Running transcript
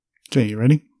Okay, you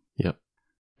ready? Yep.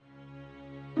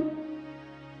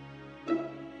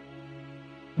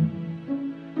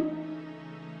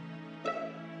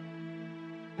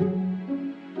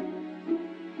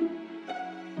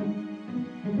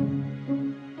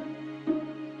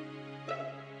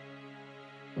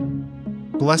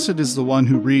 Blessed is the one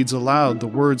who reads aloud the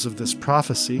words of this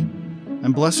prophecy,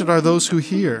 and blessed are those who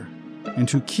hear and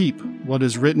who keep what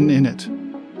is written in it,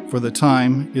 for the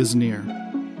time is near.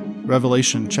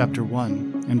 Revelation chapter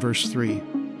 1 and verse 3.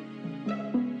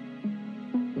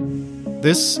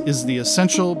 This is the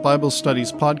Essential Bible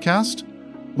Studies podcast.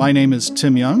 My name is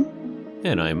Tim Young.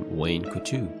 And I'm Wayne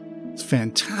Coutu. It's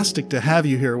fantastic to have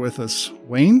you here with us,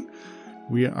 Wayne.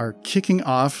 We are kicking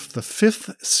off the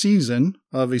 5th season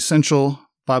of Essential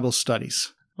Bible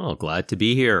Studies. Well, glad to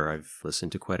be here. I've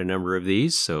listened to quite a number of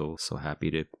these, so happy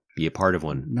to be a part of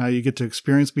one. Now you get to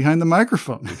experience behind the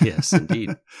microphone. Yes,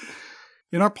 indeed.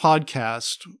 In our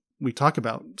podcast, we talk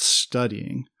about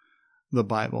studying the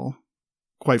Bible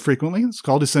quite frequently. It's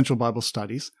called Essential Bible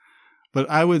Studies. But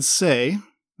I would say,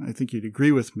 I think you'd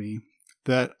agree with me,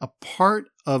 that a part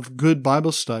of good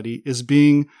Bible study is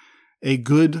being a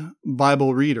good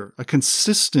Bible reader, a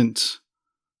consistent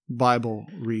Bible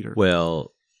reader.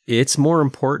 Well, it's more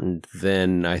important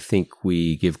than I think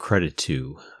we give credit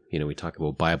to. You know, we talk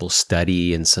about Bible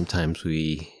study, and sometimes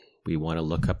we want to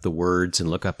look up the words and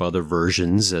look up other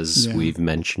versions, as we've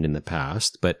mentioned in the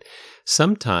past. But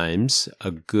sometimes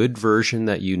a good version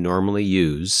that you normally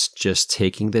use, just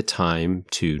taking the time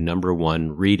to, number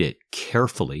one, read it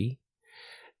carefully,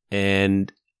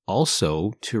 and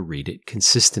also to read it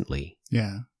consistently.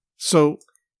 Yeah. So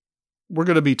we're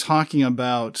going to be talking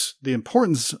about the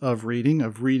importance of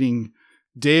reading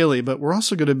daily, but we're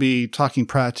also going to be talking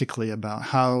practically about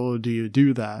how do you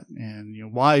do that,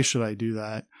 and why should I do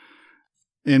that,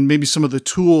 and maybe some of the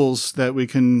tools that we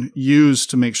can use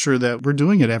to make sure that we're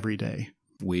doing it every day.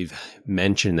 We've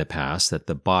mentioned in the past that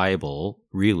the Bible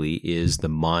really is the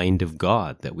mind of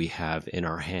God that we have in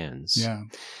our hands. Yeah.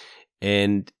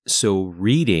 And so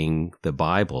reading the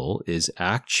Bible is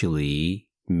actually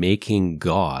making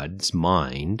God's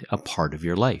mind a part of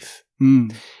your life.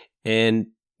 And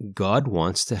God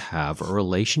wants to have a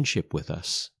relationship with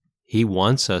us. He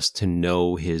wants us to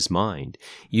know His mind.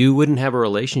 You wouldn't have a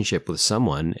relationship with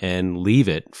someone and leave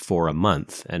it for a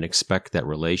month and expect that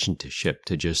relationship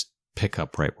to just pick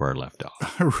up right where it left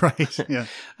off. Right, yeah.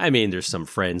 I mean, there's some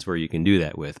friends where you can do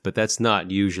that with, but that's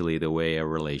not usually the way a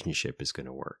relationship is going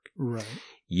to work. Right.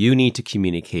 You need to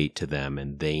communicate to them,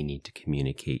 and they need to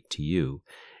communicate to you.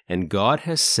 And God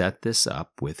has set this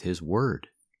up with His Word.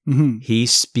 Mm-hmm. He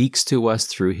speaks to us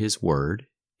through His Word,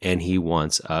 and He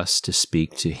wants us to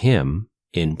speak to Him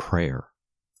in prayer.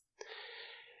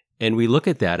 And we look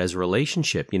at that as a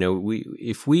relationship.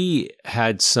 If we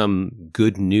had some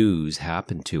good news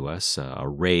happen to us, a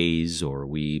raise, or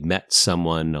we met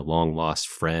someone, a long-lost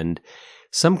friend,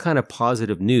 some kind of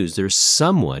positive news, there's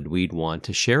someone we'd want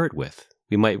to share it with.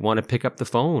 We might want to pick up the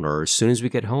phone, or as soon as we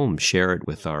get home, share it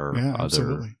with our other.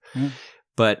 Absolutely. Yeah.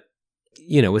 But,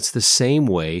 it's the same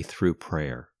way through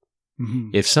prayer.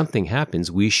 Mm-hmm. If something happens,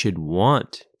 we should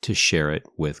want to share it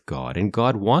with God. And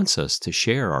God wants us to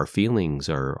share our feelings,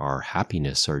 our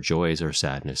happiness, our joys, our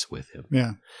sadness with Him.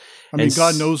 Yeah. I mean,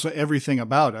 God knows everything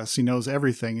about us. He knows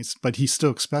everything, but He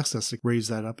still expects us to raise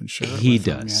that up and share it He with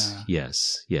Him. does. Yeah.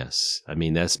 Yes. I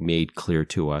mean, that's made clear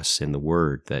to us in the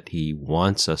Word that He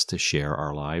wants us to share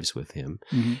our lives with Him.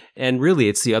 Mm-hmm. And really,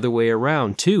 it's the other way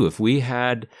around, too. If we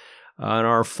had on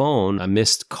our phone a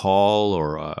missed call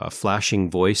or a flashing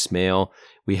voicemail,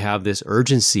 we have this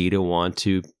urgency to want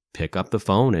to pick up the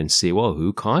phone and see, well,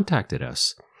 who contacted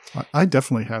us? I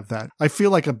definitely have that. I feel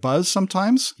like a buzz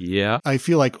sometimes. Yeah. I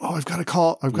feel like, I've got a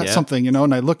call. I've got Yeah. something, and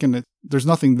I look and there's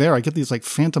nothing there. I get these like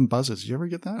phantom buzzes. You ever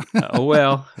get that?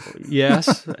 Well,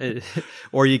 yes.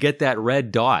 Or you get that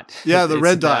red dot. Yeah, the It's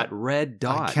red dot. That red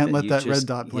dot. I can't let you that just- red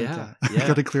dot blink Yeah, that. yeah. I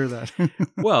got to clear that.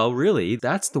 Well, really,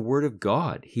 that's the Word of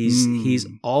God. He's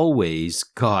always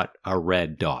got a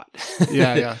red dot.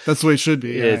 Yeah. That's the way it should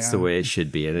be. It's the way it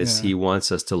should be. And Yeah. He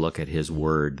wants us to look at His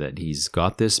Word, that He's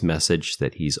got this message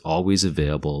that He's always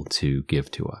available to give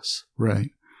to us.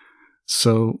 Right.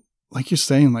 So, like you're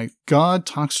saying, like God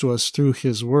talks to us through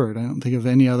His Word. I don't think of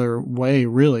any other way,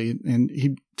 really. And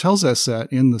He tells us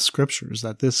that in the Scriptures,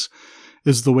 that this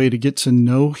is the way to get to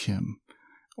know Him,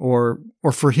 or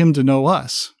for Him to know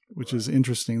us, which is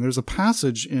interesting. There's a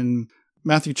passage in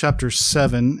Matthew chapter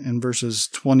 7 and verses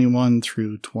 21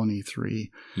 through 23.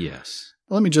 Yes.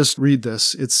 Let me just read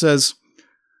this. It says,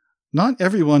 "Not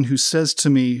everyone who says to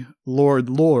me, 'Lord,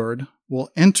 Lord,' will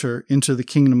enter into the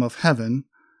kingdom of heaven,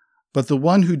 but the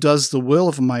one who does the will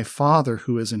of my Father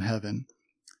who is in heaven.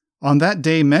 On that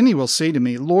day many will say to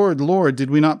me, Lord, Lord, did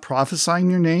we not prophesy in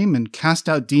your name, and cast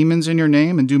out demons in your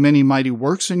name, and do many mighty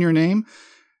works in your name?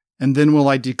 And then will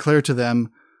I declare to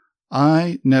them,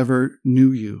 I never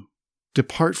knew you.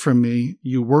 Depart from me,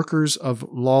 you workers of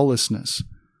lawlessness.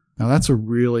 Now that's a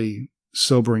really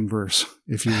sobering verse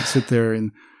if you sit there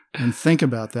and think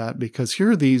about that, because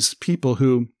here are these people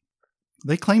who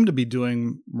they claim to be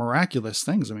doing miraculous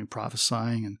things. I mean,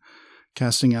 prophesying and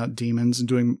casting out demons and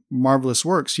doing marvelous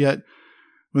works. Yet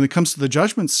when it comes to the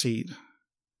judgment seat,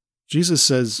 Jesus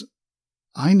says,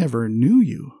 I never knew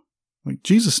you. Like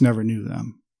Jesus never knew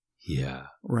them. Yeah.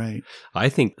 Right. I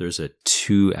think there's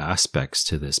two aspects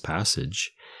to this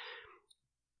passage.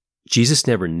 Jesus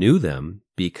never knew them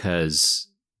because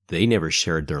they never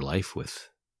shared their life with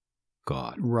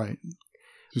God. Right.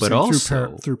 But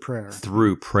also through prayer.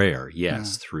 Through prayer.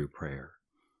 Yes, yeah. Through prayer.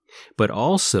 But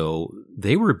also,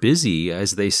 they were busy,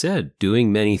 as they said,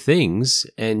 doing many things.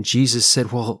 And Jesus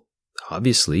said, well,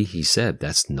 obviously, he said,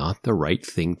 that's not the right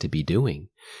thing to be doing.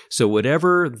 So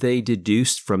whatever they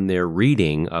deduced from their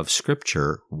reading of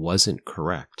Scripture wasn't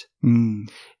correct. Mm.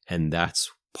 And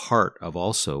that's part of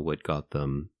also what got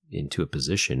them into a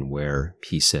position where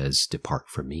he says, depart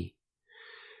from me.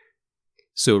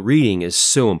 So reading is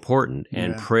so important,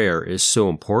 and prayer is so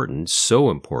important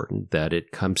that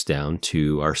it comes down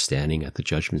to our standing at the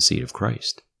judgment seat of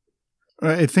Christ.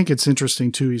 I think it's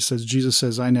interesting, too. Jesus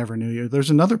says, I never knew you. There's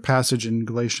another passage in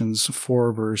Galatians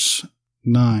 4, verse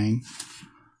 9.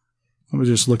 Let me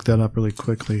just look that up really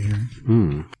quickly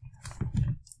here.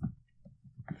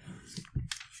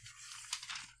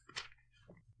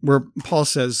 Where Paul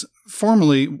says,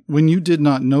 formerly, when you did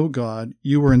not know God,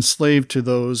 you were enslaved to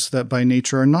those that by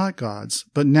nature are not gods.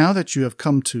 But now that you have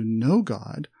come to know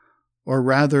God, or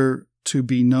rather to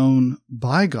be known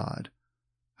by God,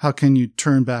 how can you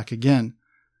turn back again?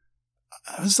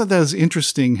 I just thought that was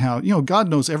interesting how, God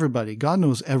knows everybody. God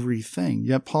knows everything.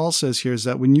 Yet Paul says here is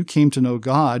that when you came to know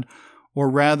God, or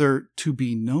rather to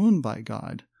be known by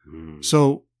God.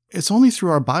 So it's only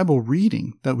through our Bible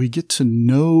reading that we get to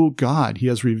know God. He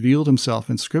has revealed himself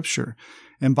in Scripture.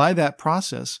 And by that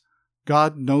process,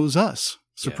 God knows us,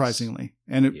 surprisingly.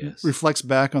 Yes. And it reflects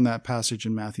back on that passage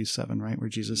in Matthew 7, right, where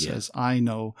Jesus says, I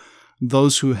know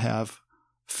those who have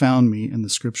found me in the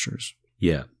Scriptures.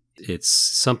 Yeah. It's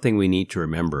something we need to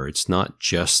remember. It's not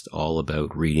just all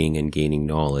about reading and gaining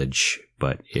knowledge,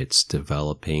 but it's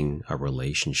developing a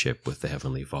relationship with the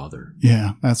Heavenly Father.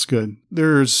 Yeah, that's good.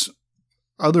 There's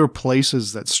other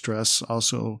places that stress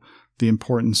also the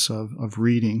importance of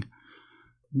reading.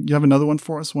 You have another one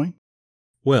for us, Wayne?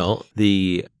 Well,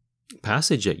 the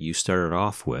passage that you started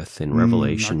off with in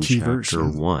Revelation chapter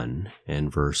 1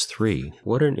 and verse 3,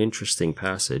 what an interesting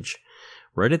passage.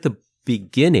 Right at the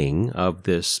beginning of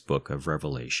this book of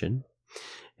Revelation.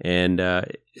 And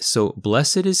so,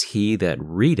 blessed is he that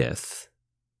readeth,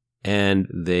 and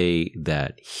they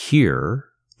that hear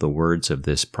the words of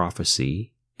this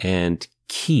prophecy, and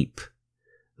keep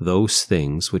those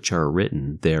things which are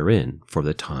written therein, for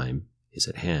the time is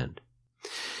at hand.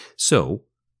 So,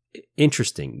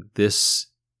 interesting, this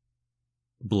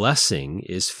blessing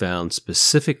is found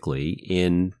specifically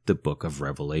in the book of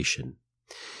Revelation.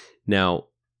 Now,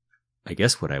 I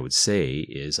guess what I would say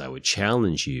is I would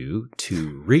challenge you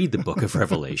to read the book of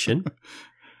Revelation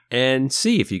and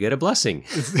see if you get a blessing.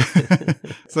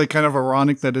 It's like kind of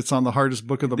ironic that it's on the hardest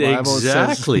book of the Bible.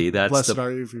 Exactly. It says, blessed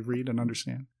are you if you read and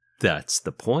understand. That's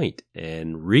the point.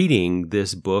 And reading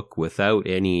this book without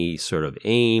any sort of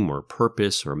aim or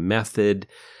purpose or method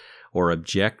or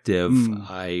objective,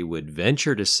 I would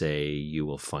venture to say you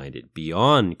will find it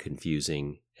beyond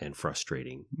confusing and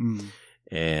frustrating.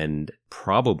 And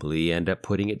probably end up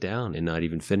putting it down and not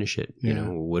even finish it. You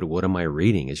know, what am I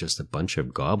reading? It's just a bunch of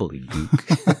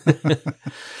gobbledygook.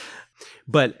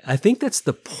 But I think that's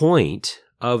the point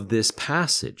of this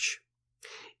passage,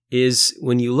 is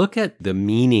when you look at the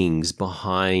meanings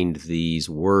behind these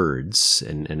words,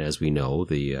 and as we know,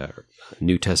 the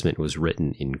New Testament was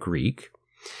written in Greek.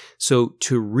 So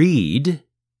to read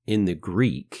in the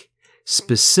Greek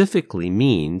specifically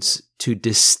means to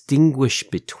distinguish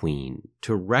between,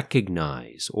 to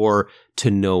recognize, or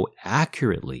to know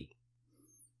accurately.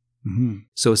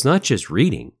 So it's not just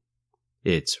reading,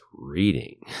 it's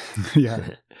reading.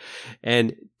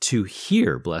 And to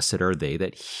hear, blessed are they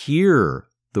that hear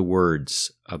the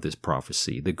words of this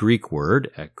prophecy. The Greek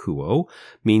word, akouo,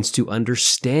 means to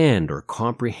understand or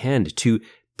comprehend, to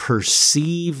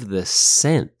perceive the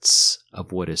sense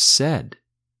of what is said.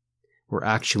 We're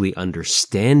actually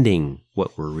understanding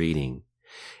what we're reading.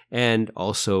 And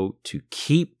also to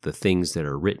keep the things that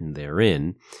are written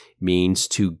therein means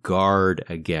to guard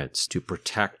against, to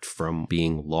protect from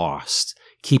being lost,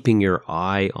 keeping your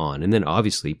eye on, and then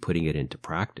obviously putting it into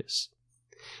practice.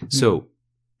 So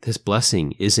this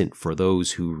blessing isn't for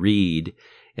those who read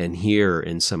and hear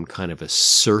in some kind of a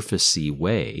surfacey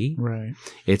way. Right.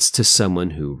 It's to someone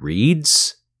who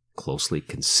reads, closely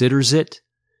considers it,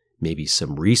 maybe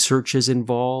some research is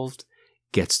involved,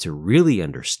 gets to really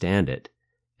understand it,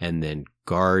 and then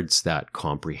guards that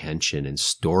comprehension and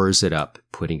stores it up,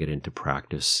 putting it into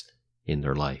practice in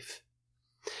their life.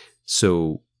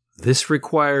 So this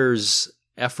requires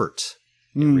effort.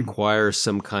 It requires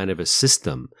some kind of a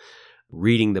system.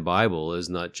 Reading the Bible is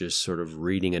not just sort of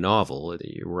reading a novel.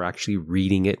 We're actually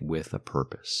reading it with a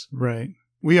purpose. Right.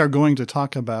 We are going to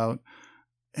talk about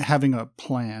having a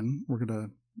plan. We're going to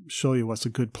show you what's a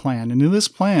good plan. And in this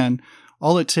plan,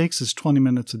 all it takes is 20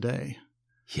 minutes a day.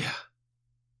 Yeah.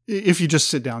 If you just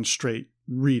sit down straight,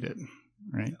 read it,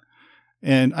 right?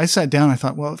 And I sat down, I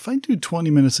thought, well, if I do 20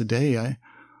 minutes a day, I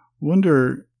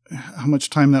wonder how much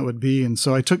time that would be. And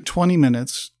so I took 20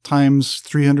 minutes times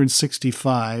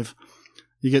 365.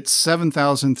 You get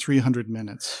 7,300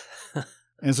 minutes.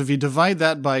 And so if you divide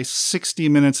that by 60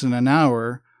 minutes in an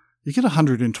hour, you get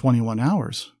 121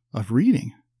 hours of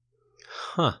reading.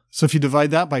 Huh. So if you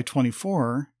divide that by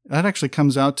 24, that actually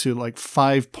comes out to like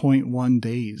 5.1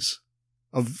 days.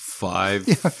 Of 5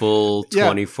 full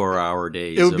 24-hour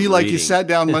days. It would be like reading. you sat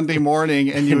down Monday morning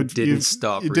and you didn't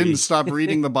stop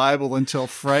reading the Bible until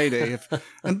Friday.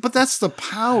 But that's the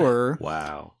power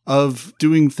wow. of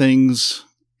doing things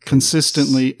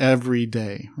consistently every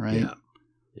day, right? Yeah.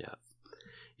 Yeah.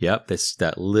 Yep. That's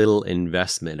that little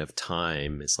investment of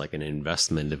time. It's like an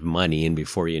investment of money. And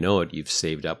before you know it, you've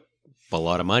saved up a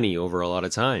lot of money over a lot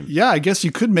of time. Yeah, I guess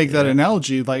you could make that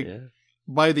analogy. Like,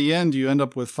 by the end, you end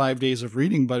up with 5 days of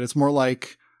reading, but it's more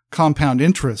like compound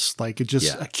interest. Like it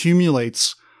just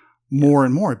accumulates more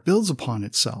and more. It builds upon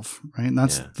itself, right? And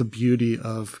that's the beauty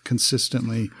of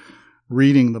consistently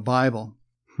reading the Bible.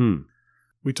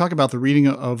 We talk about the reading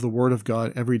of the Word of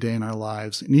God every day in our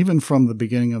lives. And even from the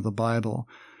beginning of the Bible,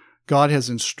 God has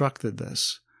instructed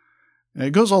this. And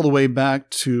it goes all the way back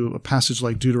to a passage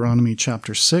like Deuteronomy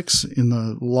chapter 6 in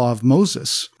the Law of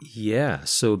Moses. Yeah,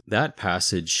 so that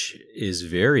passage is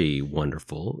very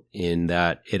wonderful in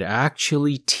that it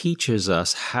actually teaches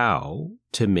us how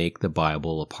to make the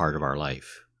Bible a part of our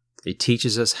life. It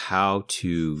teaches us how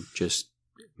to just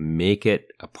make it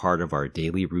a part of our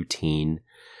daily routine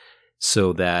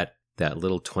so that that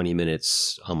little 20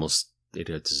 minutes almost, it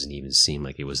doesn't even seem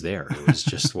like it was there. It was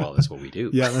just, well, that's what we do.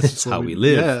 Yeah, that's how we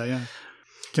live. Yeah.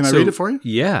 Can I read it for you?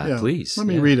 Yeah, please. Let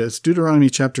me read it. It's Deuteronomy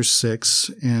chapter 6,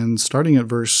 and starting at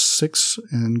verse 6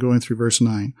 and going through verse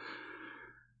 9.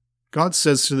 God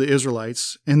says to the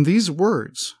Israelites, "And these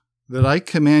words that I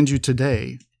command you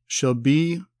today shall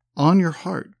be on your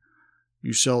heart.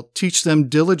 You shall teach them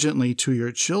diligently to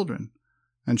your children,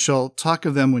 and shall talk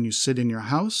of them when you sit in your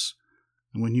house,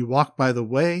 and when you walk by the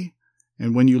way,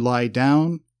 and when you lie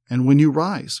down, and when you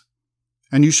rise.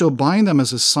 And you shall bind them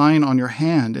as a sign on your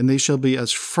hand, and they shall be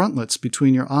as frontlets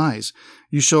between your eyes.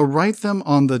 You shall write them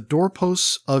on the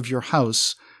doorposts of your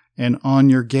house and on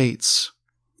your gates."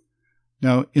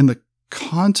 Now, in the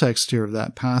context here of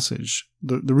that passage,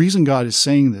 the reason God is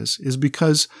saying this is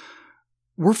because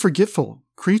we're forgetful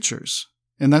creatures.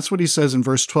 And that's what he says in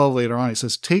verse 12 later on. He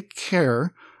says, "Take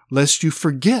care lest you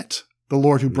forget the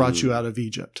Lord who brought you out of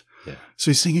Egypt." Yeah.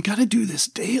 So he's saying you got to do this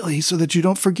daily so that you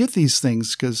don't forget these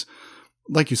things, because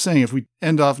like you're saying, if we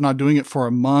end off not doing it for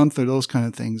a month or those kind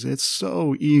of things, it's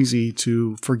so easy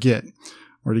to forget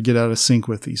or to get out of sync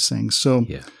with these things. So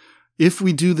if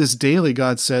we do this daily,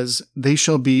 God says, they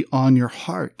shall be on your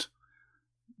heart.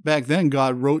 Back then,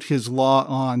 God wrote his law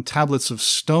on tablets of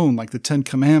stone, like the 10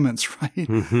 Commandments, right?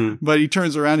 Mm-hmm. But he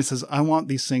turns around and says, I want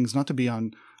these things not to be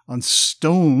on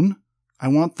stone. I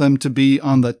want them to be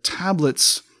on the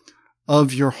tablets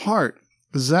of your heart.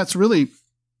 Because that's really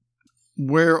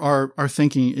where our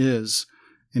thinking is.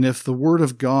 And if the Word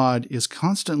of God is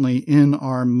constantly in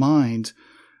our mind,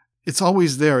 it's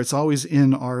always there. It's always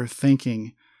in our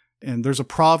thinking. And there's a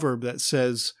proverb that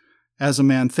says, "As a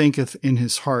man thinketh in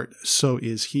his heart, so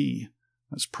is he."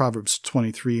 That's Proverbs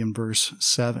 23 and verse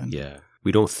 7. Yeah.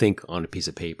 We don't think on a piece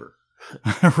of paper.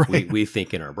 Right. We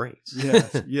think in our brains.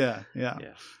 Yeah.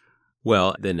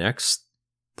 Well, the next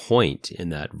point in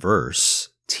that verse,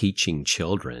 teaching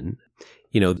children,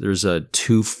 there's a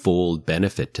twofold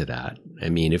benefit to that. I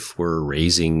mean, if we're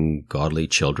raising godly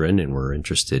children and we're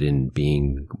interested in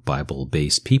being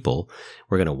Bible-based people,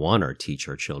 we're going to want to teach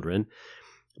our children.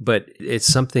 But it's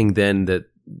something then that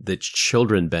the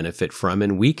children benefit from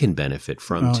and we can benefit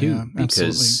from too. Yeah,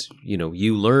 because,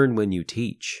 you learn when you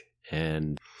teach.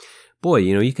 And boy,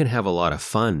 you can have a lot of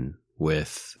fun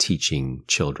with teaching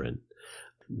children.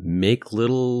 Make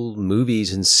little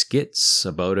movies and skits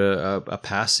about a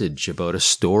passage, about a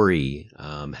story.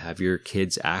 Have your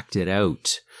kids act it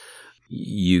out.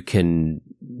 You can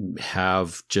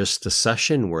have just a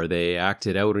session where they act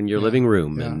it out in your living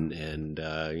room, and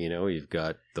you've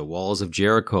got the walls of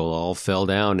Jericho all fell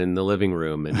down in the living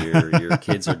room, and your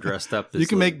kids are dressed up. You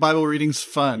can make Bible readings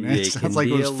fun. It sounds like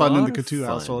it was fun in the Coutu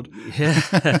household.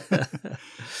 Yeah.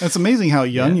 It's amazing how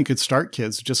young you could start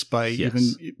kids just by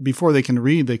even before they can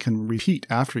read, they can repeat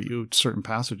after you certain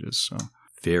passages. So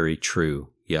very true.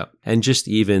 Yep. And just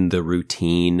even the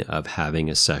routine of having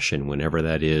a session, whenever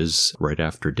that is, right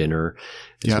after dinner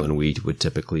is when we would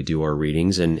typically do our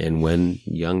readings. And when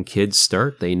young kids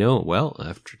start, they know, well,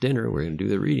 after dinner, we're going to do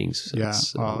the readings.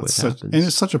 That's and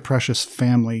it's such a precious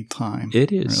family time.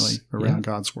 It is. Really, around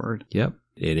God's Word. Yep.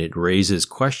 And it raises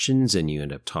questions, and you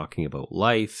end up talking about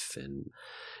life, and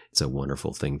it's a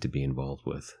wonderful thing to be involved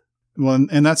with. Well,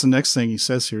 and that's the next thing he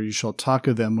says here. You shall talk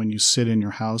of them when you sit in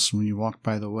your house, and when you walk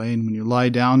by the way, and when you lie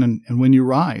down, and when you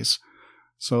rise.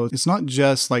 So it's not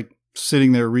just like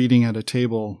sitting there reading at a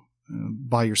table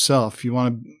by yourself. You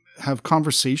want to have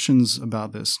conversations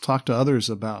about this, talk to others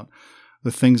about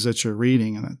the things that you're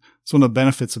reading. And it's one of the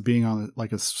benefits of being on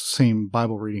like a same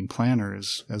Bible reading planner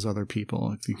as other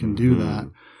people, if you can do that.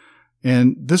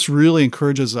 And this really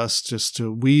encourages us just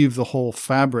to weave the whole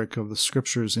fabric of the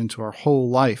scriptures into our whole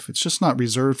life. It's just not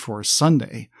reserved for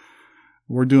Sunday.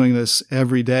 We're doing this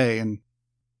every day. And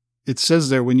it says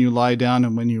there, when you lie down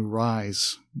and when you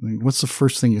rise. I mean, what's the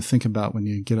first thing you think about when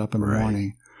you get up in the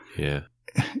morning? Yeah.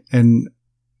 And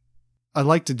I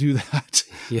like to do that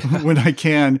when I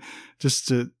can, just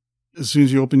to, as soon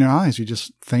as you open your eyes, you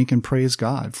just thank and praise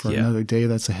God for another day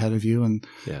that's ahead of you. And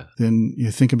then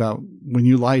you think about when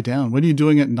you lie down, what are you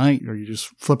doing at night? Are you just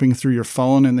flipping through your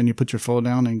phone and then you put your phone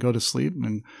down and go to sleep?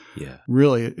 And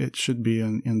really, it should be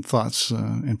in thoughts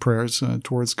and prayers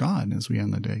towards God as we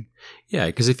end the day. Yeah,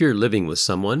 because if you're living with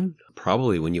someone,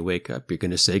 probably when you wake up, you're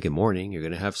going to say good morning. You're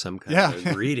going to have some kind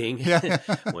of greeting.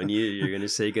 When you're going to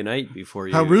say good night before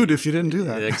you. How rude if you didn't do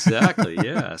that. Exactly,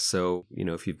 yeah. So,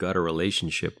 if you've got a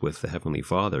relationship with the Heavenly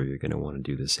Father, you're going to want to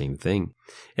do the same thing.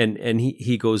 And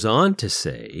he goes on to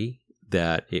say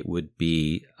that it would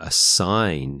be a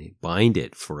sign, bind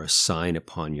it for a sign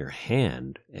upon your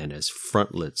hand and as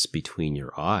frontlets between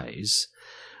your eyes.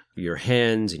 Your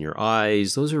hands and your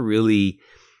eyes, those are really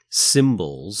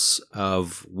symbols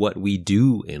of what we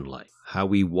do in life, how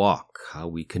we walk, how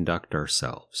we conduct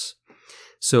ourselves.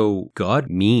 So God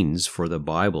means for the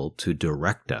Bible to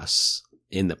direct us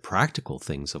in the practical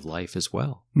things of life as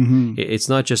well. Mm-hmm. It's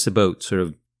not just about sort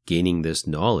of gaining this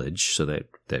knowledge so that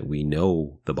we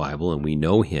know the Bible and we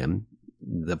know Him.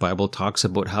 The Bible talks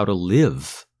about how to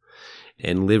live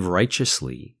and live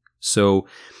righteously. So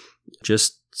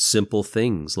just simple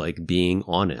things like being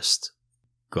honest.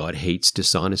 God hates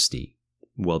dishonesty.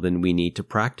 Well, then we need to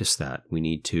practice that. We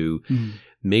need to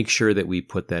make sure that we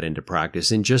put that into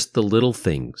practice in just the little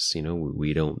things.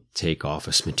 We don't take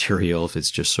office material if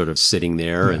it's just sort of sitting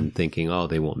there and thinking, oh,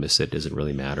 they won't miss it. Doesn't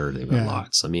really matter. They've got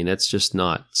lots. I mean, that's just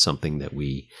not something that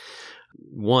we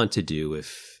want to do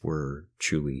if we're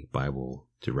truly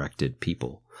Bible-directed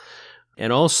people.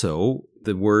 And also,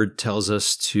 the Word tells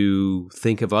us to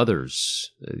think of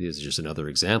others. This is just another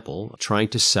example. Trying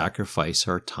to sacrifice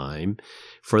our time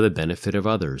for the benefit of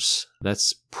others.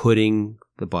 That's putting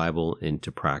the Bible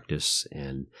into practice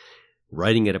and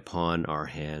writing it upon our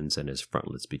hands and as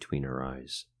frontlets between our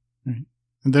eyes. Right.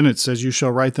 And then it says, you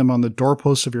shall write them on the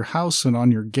doorposts of your house and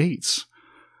on your gates.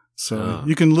 So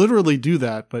you can literally do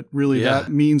that, but really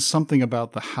that means something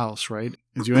about the house, right?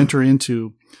 As you enter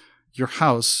into your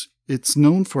house, it's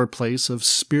known for a place of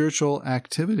spiritual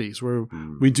activities where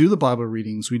we do the Bible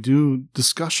readings, we do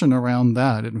discussion around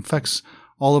that. It affects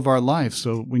all of our lives.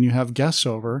 So when you have guests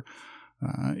over,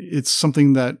 it's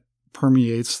something that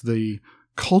permeates the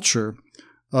culture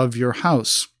of your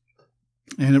house.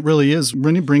 And it really is.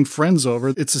 When you bring friends over,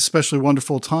 it's a especially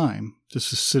wonderful time just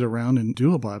to sit around and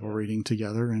do a Bible reading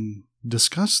together and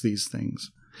discuss these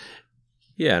things.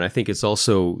 Yeah, and I think it's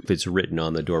also, if it's written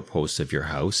on the doorposts of your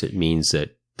house, it means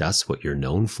that that's what you're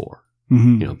known for.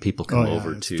 Mm-hmm. People come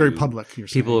over it's to... very public.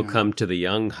 People will come to the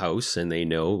young house and they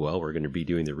know, well, we're going to be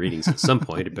doing the readings at some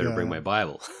point. I better bring my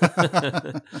Bible.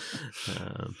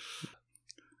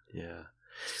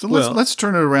 So let's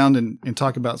turn it around and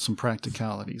talk about some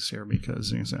practicalities here,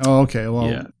 because you say, oh, okay,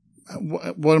 well,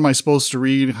 what am I supposed to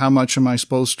read? How much am I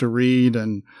supposed to read?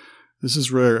 And This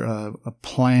is where a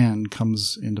plan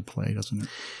comes into play, doesn't it?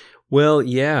 Well,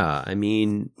 yeah. I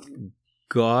mean,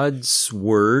 God's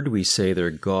word, we say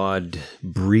they're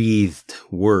God-breathed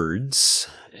words,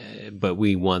 but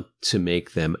we want to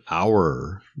make them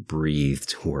our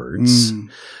breathed words.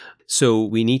 So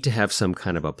we need to have some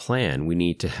kind of a plan. We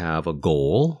need to have a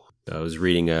goal. I was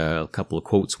reading a couple of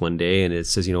quotes one day, and it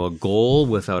says, a goal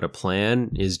without a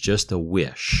plan is just a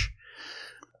wish.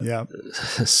 Yeah.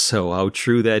 So how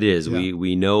true that is. Yeah.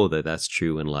 We know that that's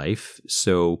true in life.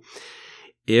 So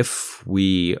if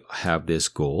we have this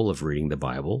goal of reading the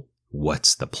Bible,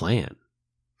 what's the plan?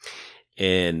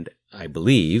 And I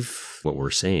believe what we're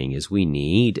saying is we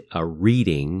need a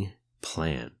reading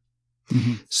plan.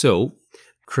 Mm-hmm. So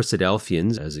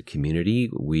Christadelphians, as a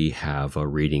community, we have a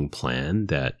reading plan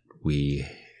that we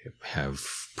have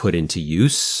put into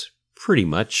use pretty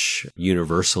much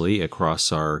universally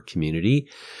across our community.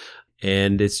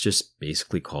 And it's just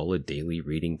basically called a daily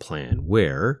reading plan,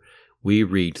 where we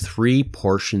read 3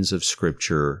 portions of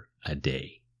Scripture a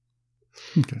day.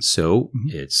 Okay. So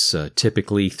it's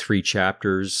typically 3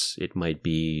 chapters. It might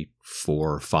be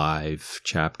 4 or 5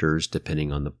 chapters,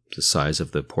 depending on the size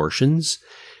of the portions.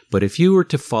 But if you were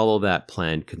to follow that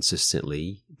plan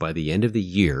consistently, by the end of the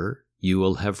year, you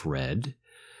will have read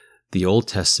the Old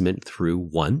Testament through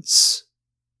once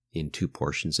in 2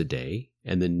 portions a day,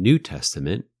 and the New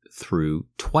Testament through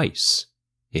twice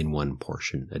in 1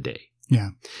 portion a day.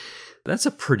 Yeah. That's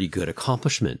a pretty good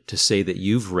accomplishment, to say that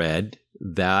you've read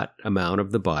that amount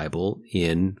of the Bible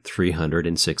in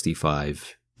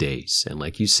 365 days. And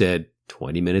like you said,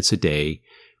 20 minutes a day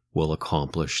will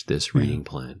accomplish this reading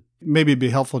plan. Maybe it'd be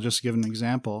helpful just to give an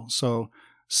example. So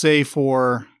say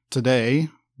for today,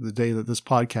 the day that this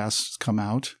podcast has come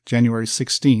out, January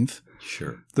 16th,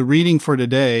 Sure. the reading for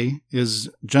today is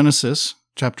Genesis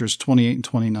chapters 28 and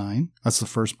 29. That's the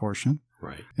first portion.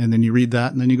 Right. And then you read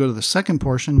that, and then you go to the second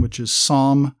portion, which is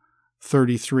Psalm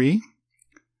 33.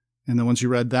 And then once you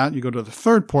read that, you go to the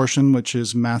third portion, which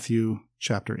is Matthew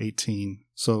chapter 18.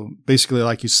 So basically,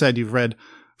 like you said, you've read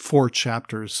 4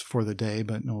 chapters for the day,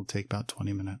 but it'll take about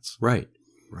 20 minutes. Right.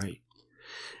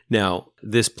 Now,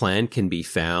 this plan can be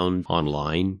found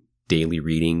online,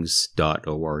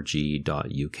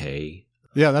 dailyreadings.org.uk.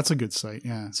 Yeah, that's a good site.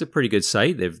 Yeah. It's a pretty good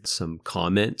site. They have some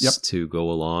comments Yep. to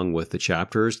go along with the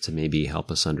chapters to maybe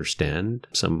help us understand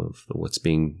some of what's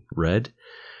being read.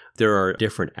 There are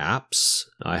different apps.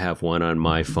 I have one on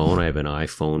my phone. I have an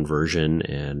iPhone version,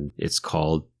 and it's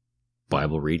called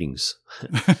Bible Readings.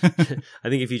 I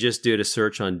think if you just did a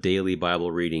search on daily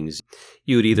Bible readings,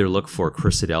 you would either look for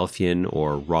Christadelphian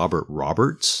or Robert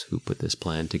Roberts, who put this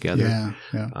plan together.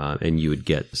 Yeah. And you would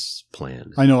get this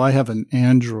plan. I know I have an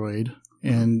Android,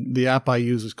 and the app I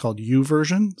use is called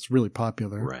YouVersion. It's really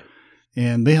popular. Right.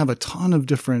 And they have a ton of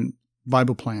different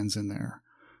Bible plans in there.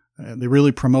 They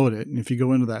really promote it. And if you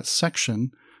go into that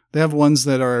section, they have ones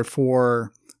that are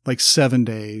for like 7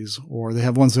 days, or they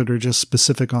have ones that are just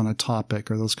specific on a topic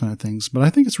or those kind of things. But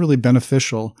I think it's really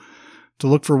beneficial to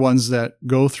look for ones that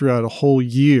go throughout a whole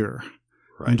year,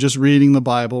 and just reading the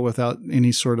Bible without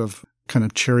any sort of kind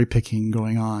of cherry picking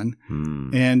going on.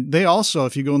 And they also,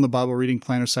 if you go in the Bible reading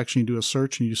planner section, you do a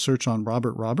search and you search on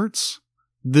Robert Roberts,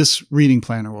 this reading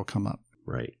planner will come up.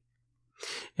 Right.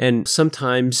 And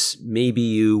sometimes maybe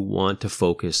you want to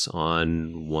focus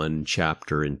on one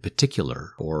chapter in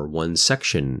particular or one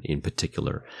section in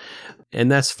particular.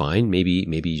 And that's fine. Maybe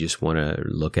you just want to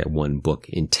look at one book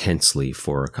intensely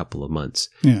for a couple of months.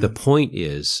 Yeah. The point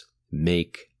is,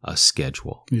 make a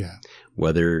schedule. Yeah.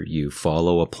 Whether you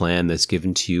follow a plan that's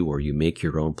given to you or you make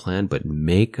your own plan, but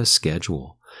make a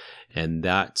schedule. And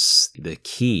that's the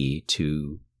key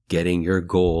to getting your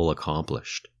goal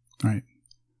accomplished. Right.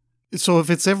 So if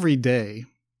it's every day,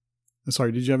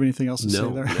 sorry, did you have anything else to say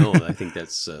there? No, I think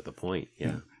that's the point.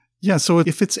 Yeah. Yeah. So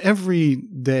if it's every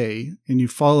day and you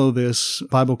follow this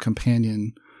Bible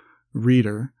companion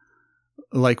reader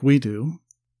like we do,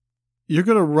 you're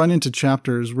going to run into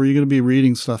chapters where you're going to be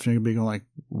reading stuff and you're going to be going like,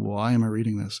 why am I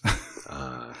reading this?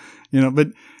 But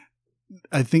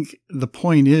I think the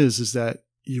point is that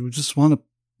you just want to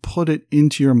put it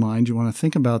into your mind. You want to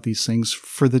think about these things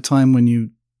for the time when you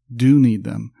do need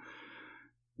them.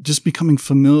 Just becoming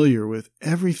familiar with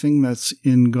everything that's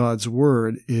in God's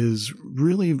Word is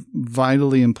really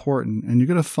vitally important. And you're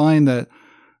going to find that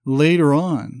later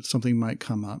on, something might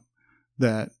come up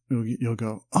that you'll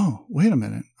go, oh, wait a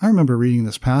minute. I remember reading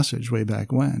this passage way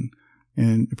back when,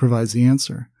 and it provides the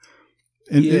answer.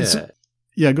 And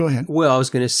Yeah, go ahead. Well, I was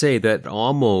going to say that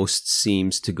almost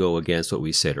seems to go against what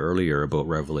we said earlier about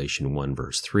Revelation 1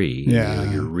 verse 3. Yeah.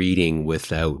 You're reading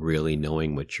without really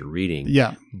knowing what you're reading.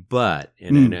 Yeah. But,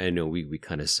 and I know we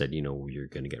kind of said, you're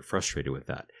going to get frustrated with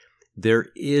that. There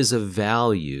is a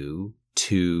value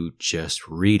to just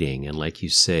reading. And like you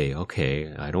say,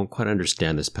 okay, I don't quite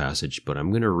understand this passage, but I'm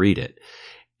going to read it.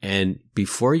 And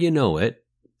before you know it,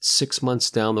 6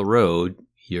 months down the road,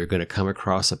 you're going to come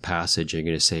across a passage and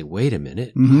you're going to say, wait a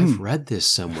minute, I've read this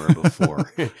somewhere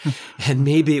before. And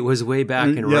maybe it was way back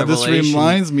in Revelation. This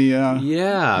reminds me,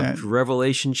 Yeah,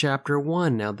 Revelation chapter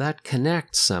 1. Now that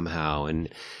connects somehow.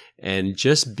 And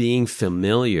just being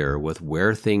familiar with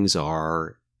where things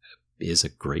are is a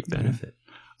great benefit.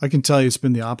 I can tell you it's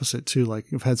been the opposite too. Like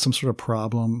I've had some sort of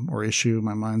problem or issue.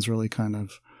 My mind's really kind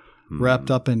of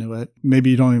wrapped up into it.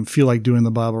 Maybe you don't even feel like doing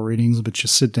the Bible readings, but you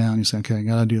sit down, you say, okay, I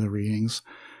got to do the readings.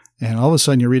 And all of a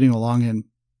sudden you're reading along and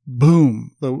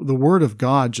boom, the word of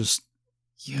God just,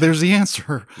 there's the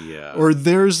answer. Yeah. Or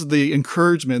there's the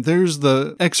encouragement. There's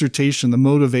the exhortation. The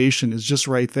motivation is just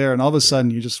right there. And all of a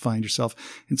sudden you just find yourself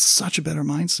in such a better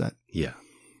mindset. Yeah.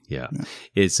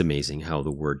 It's amazing how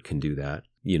the word can do that.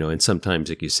 And sometimes,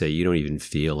 like you say, you don't even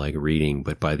feel like reading,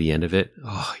 but by the end of it,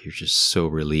 you're just so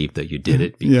relieved that you did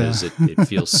it because it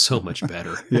feels so much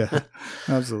better. Yeah,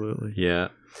 absolutely. Yeah.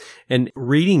 And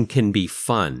reading can be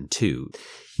fun too.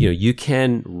 You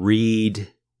can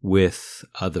read with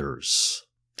others.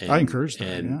 I encourage that.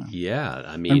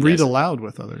 And read aloud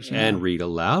with others. And read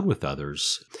aloud with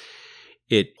others.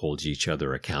 It holds each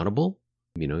other accountable.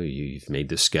 You've made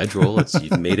the schedule.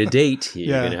 You've made a date.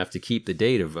 You're going to have to keep the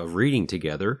date of reading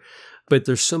together. But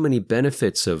there's so many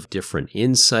benefits of different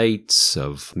insights,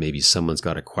 of maybe someone's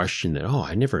got a question that,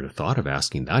 I never thought of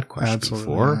asking that question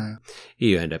before. Yeah.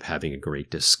 You end up having a great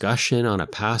discussion on a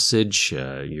passage.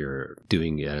 You're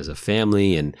doing it as a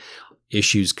family and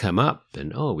issues come up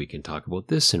and, we can talk about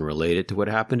this and relate it to what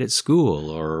happened at school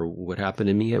or what happened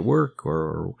to me at work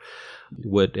or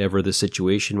whatever the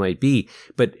situation might be.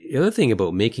 But the other thing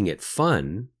about making it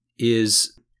fun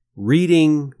is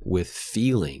reading with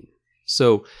feeling.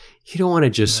 So you don't want to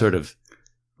just sort of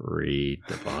read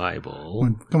the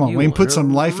Bible. Come on, Wayne, put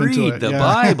some life into it. Read the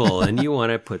Bible, and you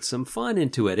want to put some fun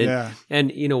into it.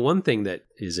 And one thing that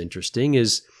is interesting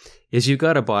is you've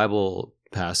got a Bible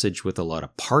passage with a lot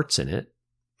of parts in it.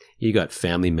 You got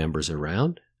family members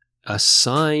around.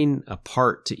 Assign a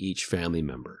part to each family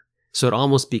member. So it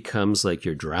almost becomes like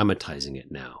you're dramatizing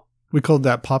it now. We called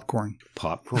that popcorn.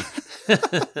 Popcorn.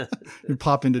 You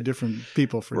pop into different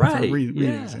people for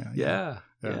readings. Yeah.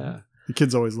 The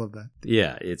kids always love that.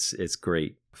 Yeah, it's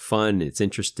great. Fun, it's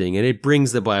interesting, and it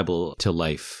brings the Bible to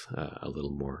life a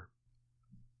little more.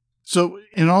 So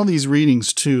in all these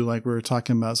readings too, like we were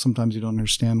talking about, sometimes you don't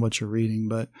understand what you're reading,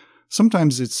 but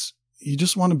sometimes you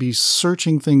just want to be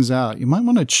searching things out. You might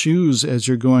want to choose as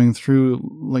you're going through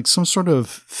like some sort of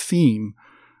theme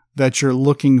that you're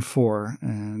looking for.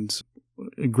 And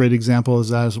a great example is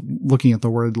that is looking at the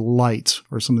word light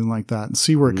or something like that and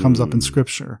see where it comes up in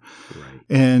scripture. Right.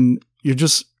 And you're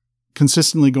just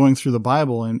consistently going through the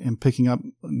Bible and picking up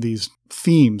these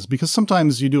themes, because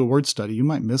sometimes you do a word study, you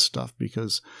might miss stuff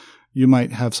because you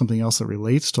might have something else that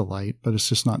relates to light, but it's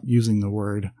just not using the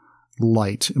word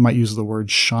light. It might use the word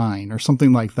shine or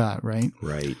something like that, right?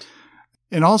 Right.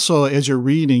 And also, as you're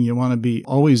reading, you want to be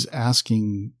always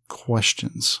asking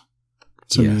questions.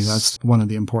 To me, that's one of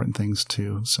the important things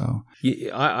too. So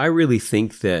I really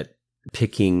think that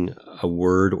picking a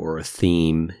word or a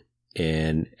theme,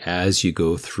 and as you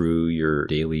go through your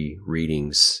daily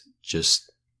readings, just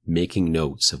making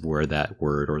notes of where that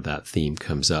word or that theme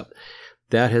comes up,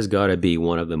 that has got to be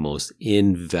one of the most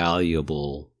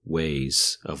invaluable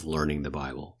ways of learning the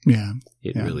Bible. Yeah.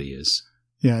 It really is.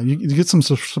 Yeah, you get some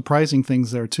surprising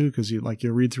things there too, because you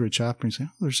read through a chapter and you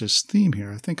say, there's this theme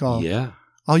here. I think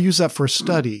I'll use that for a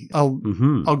study. I'll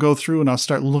go through and I'll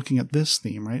start looking at this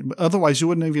theme, right? But otherwise, you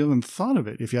wouldn't have even thought of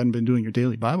it if you hadn't been doing your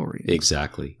daily Bible reading.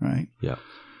 Exactly. Right? Yeah.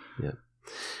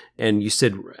 And you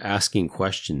said asking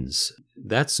questions.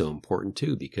 That's so important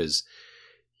too, because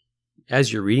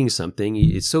as you're reading something,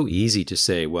 it's so easy to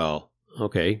say, well,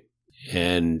 okay,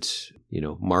 and,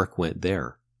 Mark went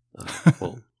there.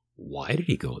 Well, why did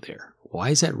he go there? Why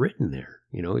is that written there?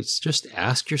 It's just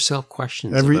ask yourself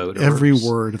questions about every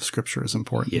word of Scripture is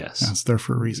important. Yes. It's there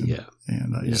for a reason. Yeah.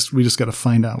 And we just got to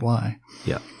find out why.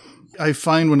 Yeah. I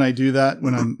find when I do that,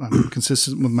 when I'm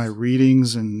consistent with my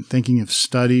readings and thinking of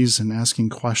studies and asking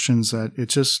questions, that it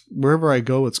just, wherever I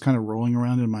go, it's kind of rolling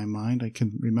around in my mind. I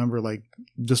can remember like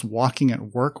just walking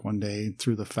at work one day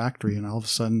through the factory, and all of a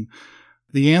sudden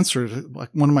the answer to like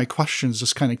one of my questions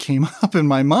just kind of came up in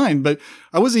my mind, but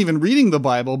I wasn't even reading the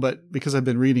Bible, but because I've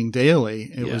been reading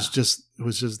daily, it was just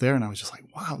there. And I was just like,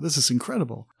 wow, this is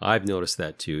incredible. I've noticed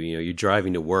that too. You know, you're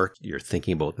driving to work, you're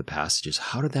thinking about the passages.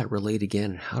 How did that relate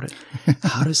again?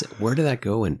 Where did that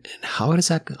go? And how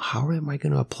am I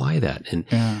going to apply that?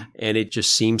 And it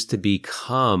just seems to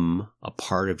become a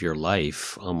part of your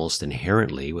life almost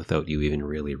inherently without you even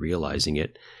really realizing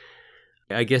it.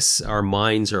 I guess our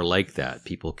minds are like that.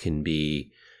 People can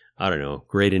be, I don't know,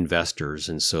 great investors.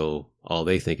 And so all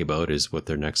they think about is what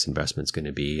their next investment's going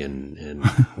to be and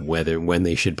when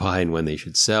they should buy and when they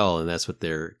should sell. And that's what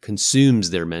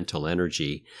consumes their mental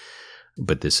energy.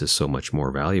 But this is so much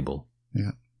more valuable.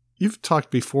 Yeah. You've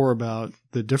talked before about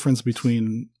the difference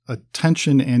between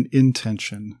attention and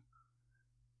intention.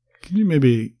 Can you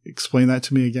maybe explain that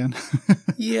to me again?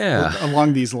 Yeah.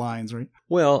 Along these lines, right?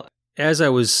 Well, as I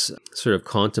was sort of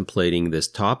contemplating this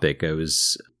topic, I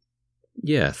was,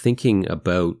 thinking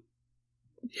about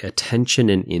attention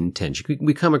and intention.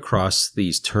 We come across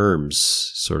these terms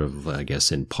sort of, I guess,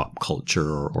 in pop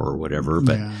culture or whatever,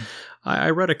 but I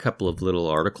read a couple of little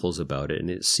articles about it,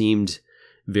 and it seemed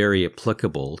very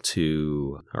applicable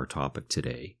to our topic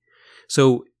today.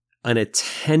 So an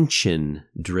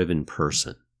attention-driven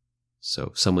person,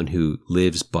 so someone who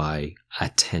lives by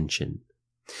attention,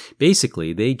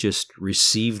 basically, they just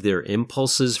receive their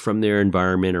impulses from their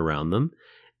environment around them,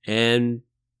 and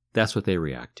that's what they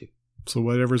react to. So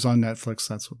whatever's on Netflix,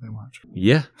 that's what they watch.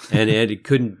 Yeah, and it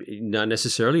couldn't not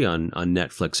necessarily on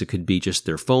Netflix. It could be just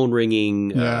their phone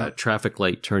ringing, traffic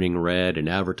light turning red, an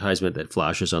advertisement that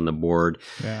flashes on the board.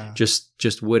 Yeah.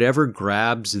 Just whatever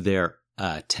grabs their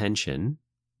attention,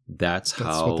 that's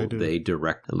how they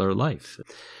direct their life.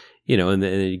 You know, and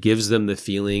it gives them the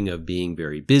feeling of being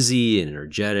very busy and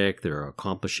energetic. They're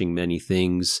accomplishing many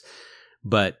things,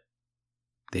 but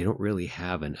they don't really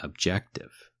have an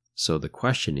objective. So the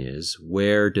question is,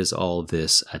 where does all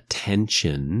this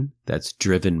attention that's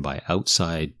driven by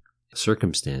outside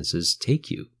circumstances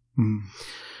take you? Mm.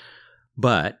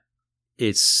 But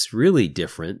it's really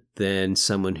different than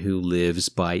someone who lives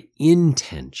by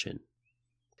intention.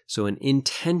 So an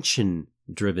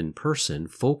intention-driven person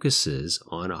focuses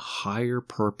on a higher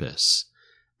purpose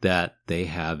that they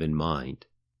have in mind.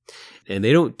 And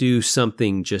they don't do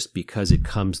something just because it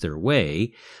comes their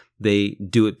way. They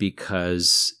do it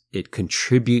because it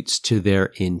contributes to their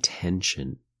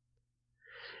intention.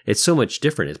 It's so much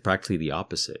different. It's practically the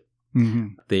opposite. Mm-hmm.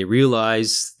 They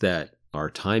realize that our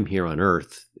time here on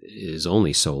earth is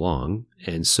only so long,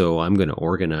 and so I'm going to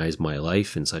organize my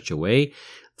life in such a way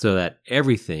so that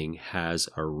everything has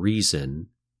a reason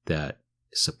that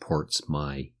supports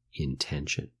my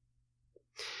intention.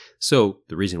 So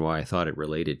the reason why I thought it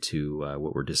related to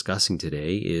what we're discussing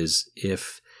today is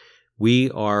if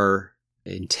we are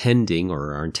intending,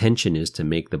 or our intention is to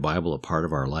make the Bible a part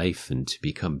of our life and to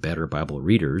become better Bible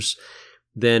readers,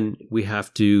 then we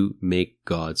have to make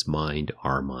God's mind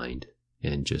our mind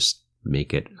and just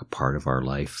make it a part of our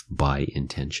life by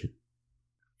intention.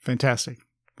 Fantastic.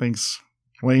 Thanks,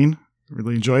 Wayne.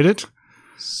 Really enjoyed it.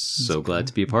 So glad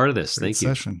to be a part of this. Thank you.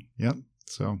 Session. Yep.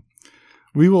 So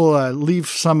we will leave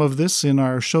some of this in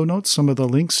our show notes, some of the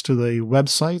links to the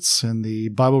websites and the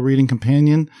Bible reading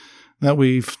companion that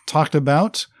we've talked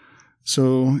about.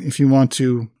 So if you want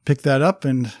to pick that up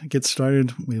and get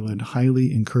started, we would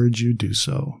highly encourage you to do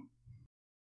so.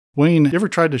 Wayne, you ever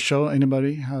tried to show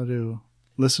anybody how to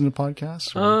listen to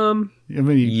podcasts? You have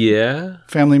any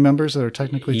family members that are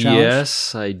technically challenged?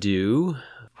 Yes, I do.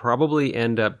 Probably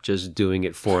end up just doing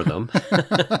it for them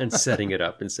and setting it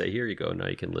up and say, here you go, now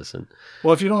you can listen.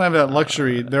 Well, if you don't have that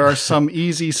luxury, there are some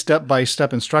easy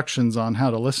step-by-step instructions on how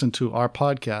to listen to our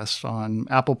podcast on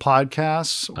Apple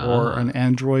Podcasts or an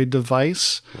Android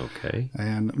device. Okay.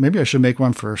 And maybe I should make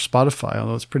one for Spotify,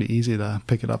 although it's pretty easy to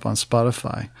pick it up on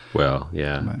Spotify. Well,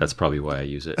 yeah, that's probably why I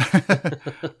use it.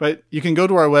 But you can go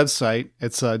to our website.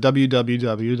 It's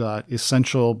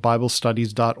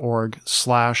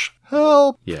www.essentialbiblestudies.org/help.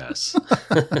 Yes.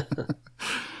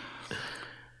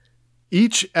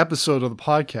 Each episode of the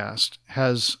podcast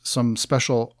has some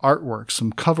special artwork,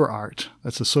 some cover art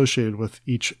that's associated with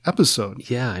each episode.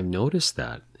 Yeah, I've noticed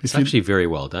that. It's actually very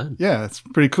well done. Yeah, it's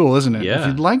pretty cool, isn't it? Yeah. If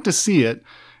you'd like to see it,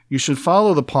 you should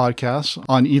follow the podcast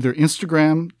on either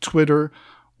Instagram, Twitter,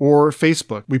 or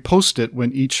Facebook. We post it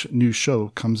when each new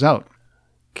show comes out.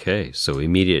 Okay, so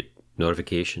immediate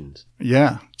notifications.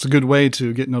 Yeah, it's a good way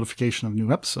to get notification of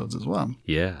new episodes as well.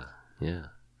 Yeah.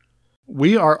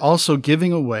 We are also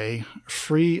giving away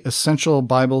free Essential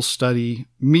Bible Study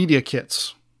media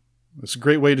kits. It's a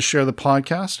great way to share the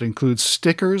podcast. It includes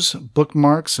stickers,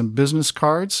 bookmarks, and business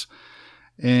cards.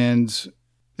 And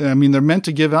I mean, they're meant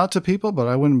to give out to people, but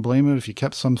I wouldn't blame it if you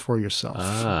kept some for yourself.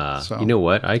 So. You know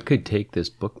what? I could take this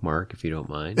bookmark if you don't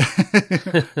mind.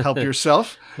 Help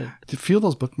yourself. To feel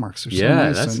those bookmarks are so yeah,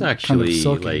 nice. That's and actually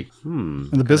kind of like,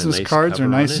 And the business nice cards are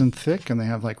nice and and thick, and they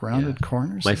have like rounded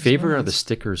corners. My favorite are the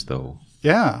stickers, though.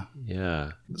 Yeah.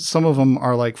 Yeah. Some of them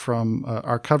are like from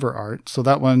our cover art. So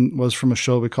that one was from a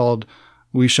show we called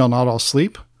We Shall Not All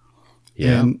Sleep.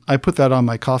 Yeah. And I put that on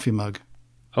my coffee mug.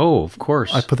 Oh, of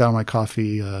course. I put that on my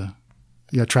coffee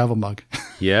travel mug.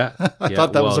 Yeah. I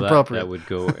thought that was appropriate. That would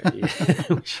go.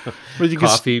 But you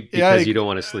coffee because you don't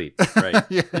want to sleep. Right.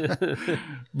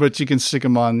 But you can stick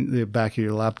them on the back of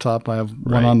your laptop. I have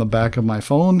one on the back of my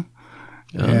phone.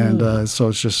 And so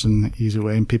it's just an easy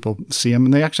way, and people see them,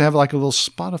 and they actually have like a little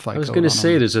Spotify. I was going to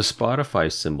say, there's a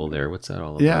Spotify symbol there. What's that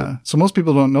all about? Yeah. So most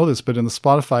people don't know this, but in the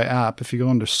Spotify app, if you go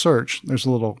under search, there's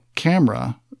a little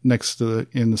camera next to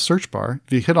in the search bar.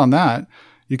 If you hit on that,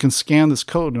 you can scan this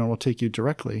code, and it will take you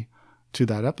directly to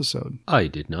that episode. I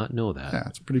did not know that. Yeah,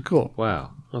 it's pretty cool.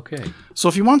 Wow. Okay. So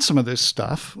if you want some of this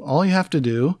stuff, all you have to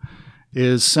do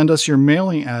is send us your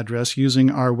mailing address using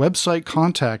our website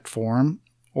contact form.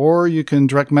 Or you can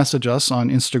direct message us on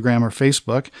Instagram or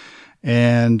Facebook.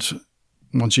 And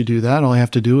once you do that, all you have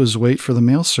to do is wait for the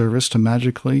mail service to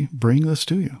magically bring this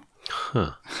to you.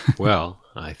 Huh. Well,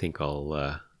 I think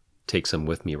I'll take some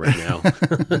with me right now.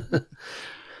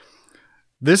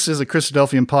 This is a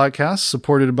Christadelphian podcast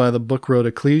supported by the Book Road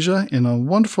Ecclesia in a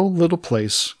wonderful little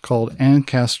place called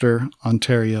Ancaster,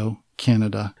 Ontario,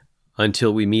 Canada.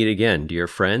 Until we meet again, dear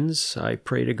friends, I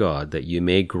pray to God that you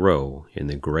may grow in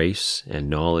the grace and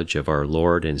knowledge of our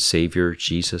Lord and Savior,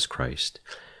 Jesus Christ.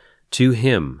 To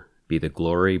him be the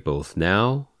glory both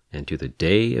now and to the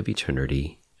day of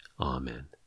eternity. Amen.